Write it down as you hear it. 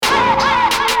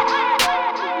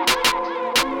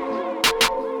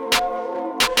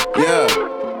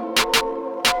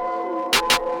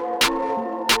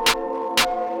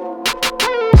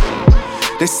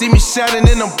They see me shining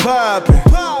and I'm popping,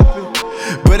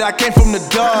 but I came from the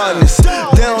darkness.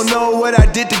 They don't know what I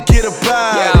did to get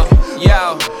about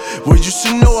it. Well, you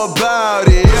should know about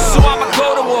it. So I'ma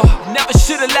go to war, never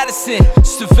should've let us in.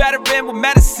 Just a veteran with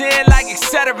medicine like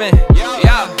Excedrin.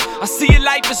 I see your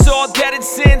life is all dead in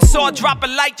sin, so I drop a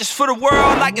light just for the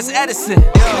world like it's Edison.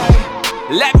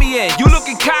 Let me in, you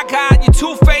looking cockeyed, you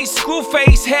two-faced,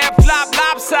 screw-faced, hair flop,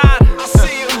 lopsided.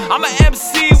 I'm an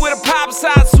MC with a pop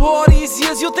side, so all these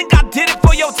years you think I did it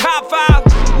for your top 5?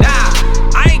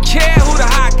 Nah, I ain't care who the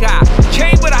hot guy.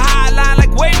 Came with a hotline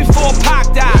like way before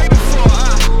Pac died.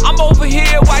 I'm over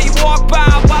here while you walk by,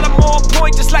 while I'm on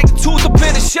point just like the tooth up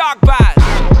in a shark bite.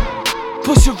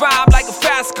 Push a rhyme like a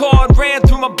fast car and ran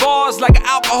through my bars like an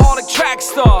alcoholic track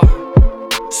star.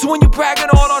 So when you bragging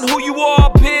on who you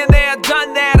are, been there,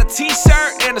 done that, a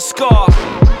t-shirt and a scar.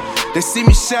 They see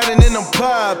me shining and I'm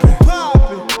popping,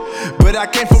 but I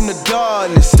came from the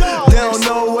darkness. They don't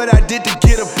know what I did to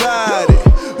get about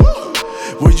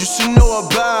it. Well, you should know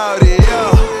about it,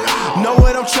 yeah. Know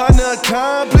what I'm trying to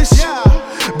accomplish,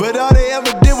 but all they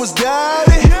ever did was doubt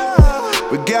it.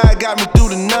 But God got me through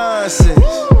the nonsense.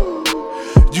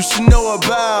 You should know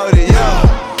about it,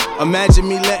 yeah. Imagine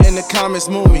me letting the comments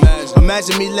move me.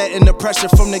 Imagine me letting the pressure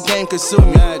from the game consume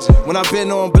me. When I've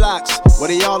been on blocks where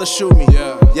they all shoot me.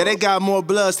 Yeah, they got more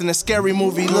bloods than a scary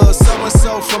movie. Little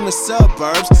so-and-so from the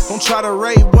suburbs. Don't try to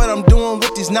rate what I'm doing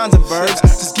with these nines and verbs.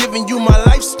 Just giving you my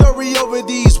life story over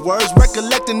these words.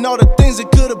 Recollecting all the things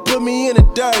that could've put me in the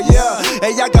dirt, yeah.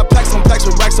 Hey, I got plaques on plaques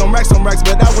with racks on racks on racks,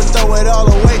 but I would throw it all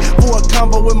away for a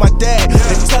combo with my dad.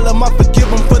 And tell him I forgive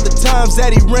him for the times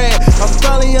that he ran. I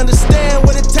finally understand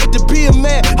what it takes to be a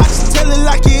man. I just tell it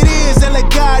like it is and let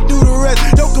God do the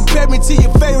rest. Don't compare me to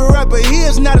your favorite rapper, he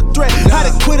is not a threat. I'd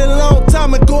have quit a long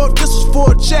time ago if this was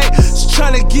for a check. Just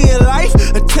trying to get life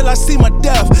until I see my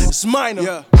death. It's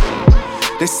minor.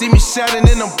 They see me shining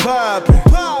and I'm popping,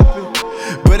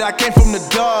 but I came from the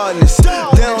darkness.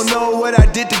 They don't know what I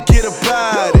did to get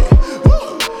about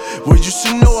it. Well, you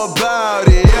should know about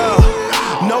it,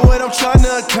 yeah. Know what I'm trying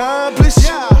to accomplish,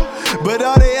 but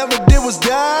all they ever did was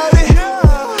doubt it.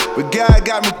 But God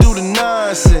got me through the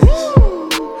nonsense.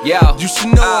 You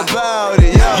should know about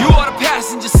it, You are the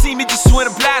passenger, see me just when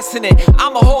I'm blasting it.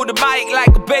 I'ma hold the mic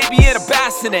like a baby in a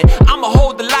bassinet. I'ma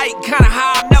hold the light kinda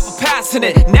high, I'm never passing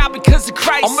it. Now because of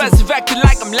Christ, I'm resurrected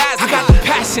like I'm Lazarus. I got the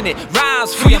passionate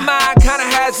rhymes for your mind, kinda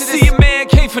hazardous. See a man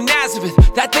came from Nazareth,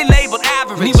 that they labeled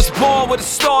average. And he was born with a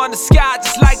star in the sky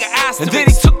just like an asterisk. And then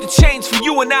he took the chains for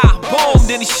you and I, boom,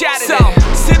 then he shattered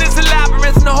it. Sin is a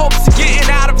labyrinth and the hopes of getting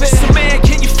out of it. So man,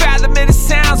 can you fathom it? It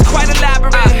sounds quite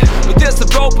elaborate, but there's a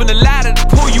rope and a ladder to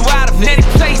pull you out of it. Any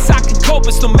place I can cope,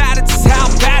 it's no matter just how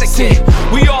bad it get.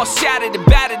 We all shattered and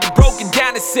battered and broken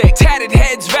down and sick. Tattered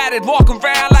heads ratted, walking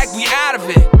around like we out of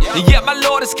it. And yet my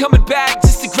Lord is coming back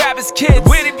just to grab his kids.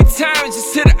 When he returns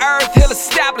just to the earth, he'll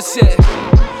establish it.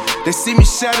 They see me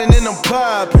shining and I'm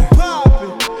popping,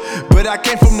 but I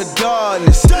came from the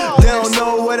darkness. They don't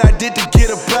know what I did to get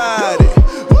about it.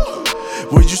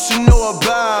 Well, you should know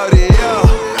about it,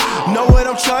 yeah. Know what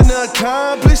I'm trying to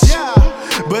accomplish,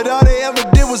 but all they ever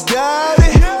did was doubt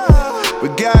it.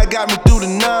 But God got me through the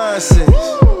nonsense.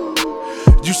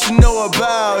 You should know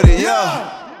about it,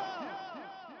 yeah.